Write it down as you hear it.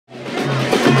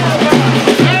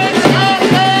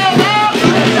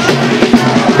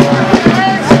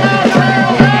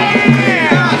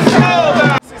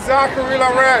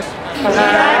Lareche.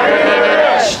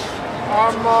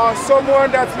 I'm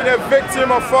someone that's been a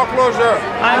victim of foreclosure.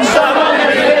 I'm someone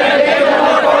that's been a victim of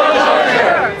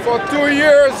foreclosure. For 2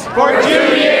 years. For 2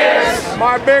 years.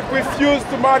 My bank refused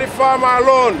to modify my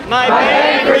loan. My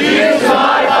bank refused to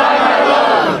modify my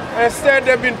loan. Instead,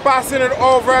 they've been passing it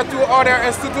over to other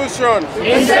institutions.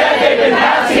 Instead, they've been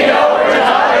passing it over to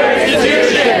other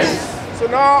institutions. So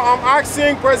now I'm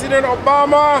asking President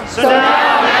Obama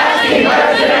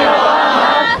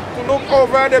to look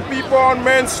over the people on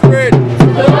Main Street.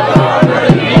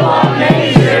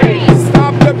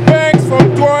 Stop the banks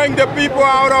from throwing the people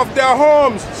out of their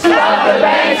homes. Stop the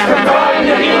banks from throwing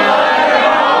the people out of their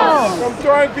homes. From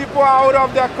throwing people out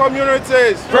of their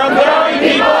communities. From throwing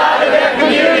people out of their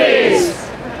communities.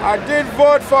 I did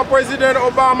vote for President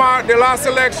Obama the last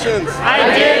elections. I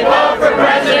did vote for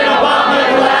President Obama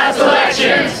in the last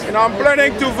elections. And I'm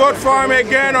planning to vote for him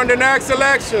again on the next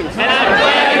elections. And I'm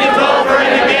planning to vote for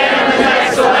him again on the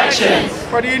next elections.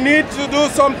 But he needs to do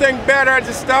something better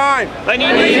this time. But he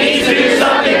needs to do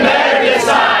something better this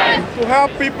time. To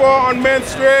help people on Main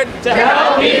Street. To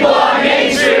help people on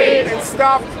Main Street. And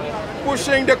stop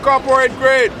pushing the corporate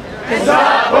greed. And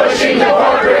stop pushing the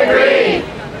corporate greed.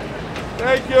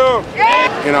 Thank you.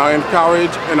 And I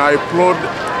encourage and I applaud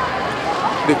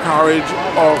the courage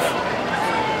of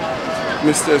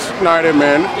Mr.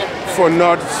 Schneiderman for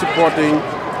not supporting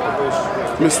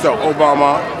Mr.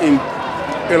 Obama in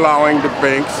allowing the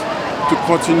banks to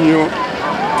continue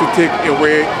to take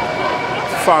away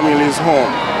families'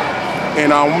 home.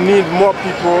 And I need more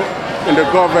people in the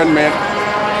government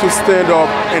to stand up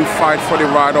and fight for the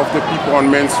right of the people on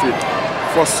Main Street.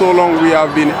 For so long we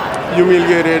have been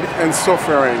humiliated and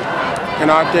suffering,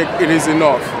 and I think it is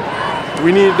enough.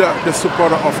 We need the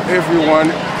support of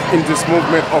everyone in this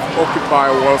movement of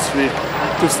Occupy Wall Street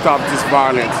to stop this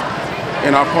violence,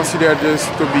 and I consider this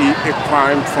to be a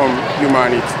crime from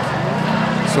humanity.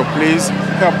 So please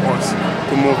help us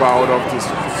to move out of this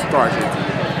tragedy.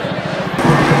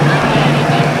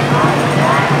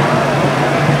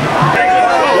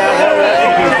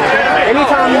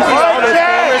 Anytime you see all those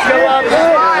cameras go up,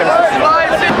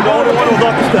 the only one who's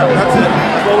off the step. That's it.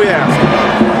 That's what we ask.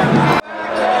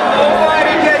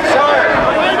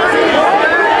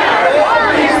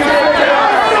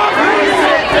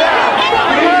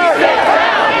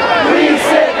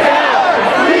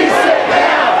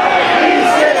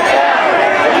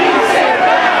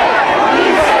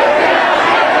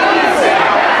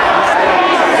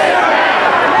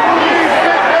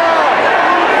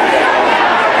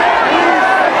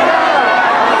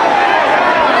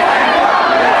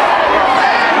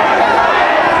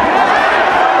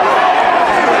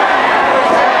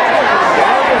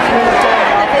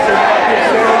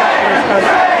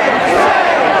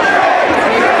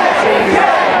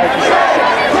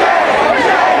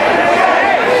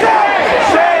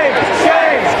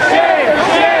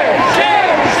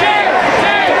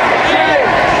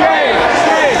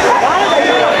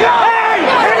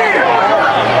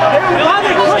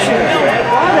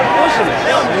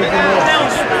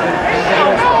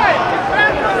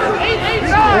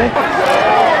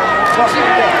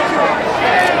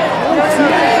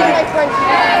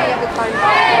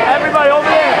 Everybody over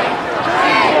there!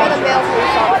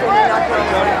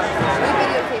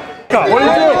 What are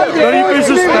you doing? None of your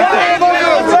business. Back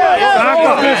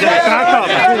up. Back up.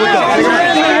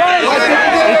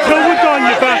 Until we're done,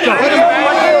 you back up.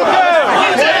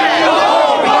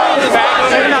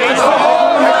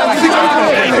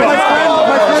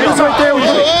 Right there.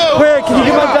 Where? Can you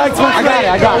give my bag to my friend?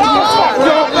 I got it.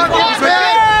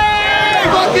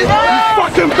 You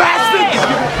fucking bastard!